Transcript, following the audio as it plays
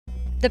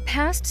The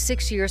past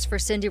 6 years for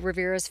Cindy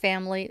Rivera's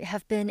family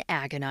have been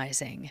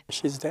agonizing.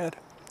 She's dead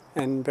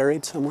and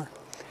buried somewhere.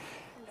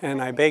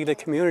 And I beg the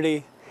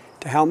community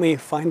to help me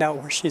find out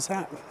where she's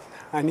at.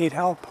 I need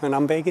help, and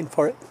I'm begging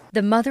for it.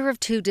 The mother of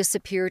two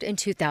disappeared in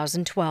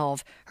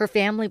 2012. Her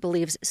family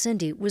believes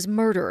Cindy was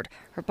murdered,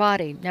 her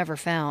body never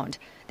found.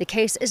 The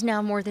case is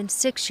now more than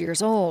 6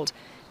 years old.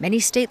 Many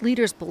state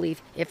leaders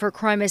believe if her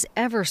crime is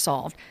ever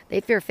solved, they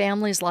fear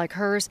families like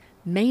hers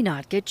may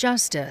not get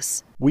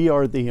justice. We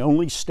are the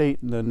only state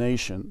in the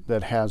nation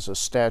that has a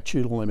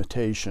statute of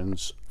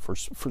limitations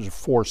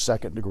for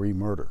second-degree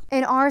murder.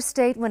 In our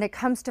state, when it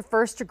comes to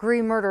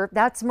first-degree murder,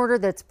 that's murder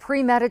that's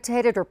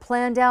premeditated or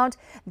planned out.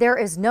 There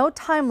is no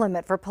time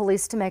limit for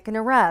police to make an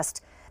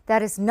arrest.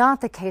 That is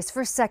not the case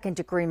for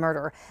second-degree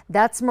murder.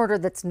 That's murder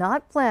that's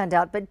not planned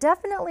out, but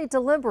definitely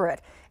deliberate.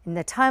 And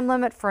the time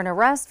limit for an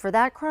arrest for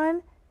that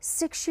crime,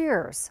 6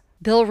 years.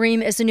 Bill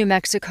Rehm is a New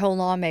Mexico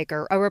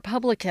lawmaker, a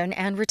Republican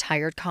and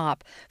retired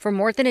cop. For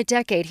more than a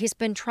decade, he's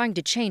been trying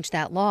to change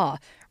that law.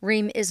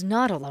 Rehm is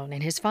not alone in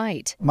his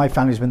fight. My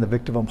family's been the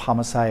victim of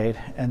homicide,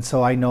 and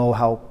so I know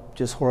how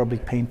just horribly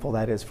painful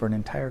that is for an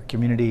entire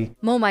community.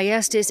 Mo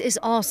Maestas is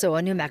also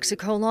a New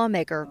Mexico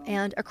lawmaker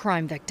and a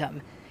crime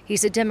victim.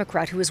 He's a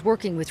Democrat who is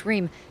working with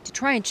Rehm to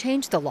try and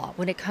change the law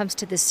when it comes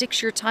to the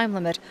 6-year time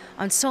limit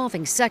on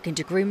solving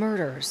second-degree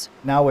murders.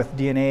 Now with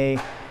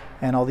DNA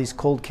and all these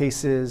cold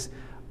cases,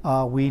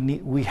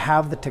 we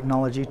have the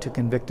technology to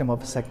convict them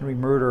of a secondary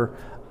murder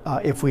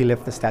if we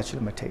lift the statute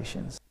of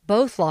limitations.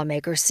 Both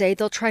lawmakers say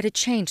they'll try to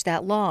change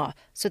that law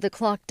so the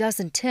clock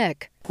doesn't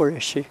tick. Where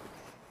is she?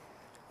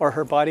 Or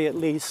her body at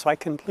least, so I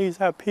can please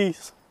have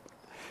peace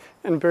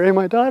and bury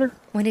my daughter.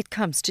 When it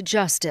comes to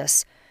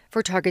justice.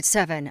 For Target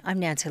 7, I'm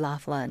Nancy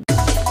Laughlin.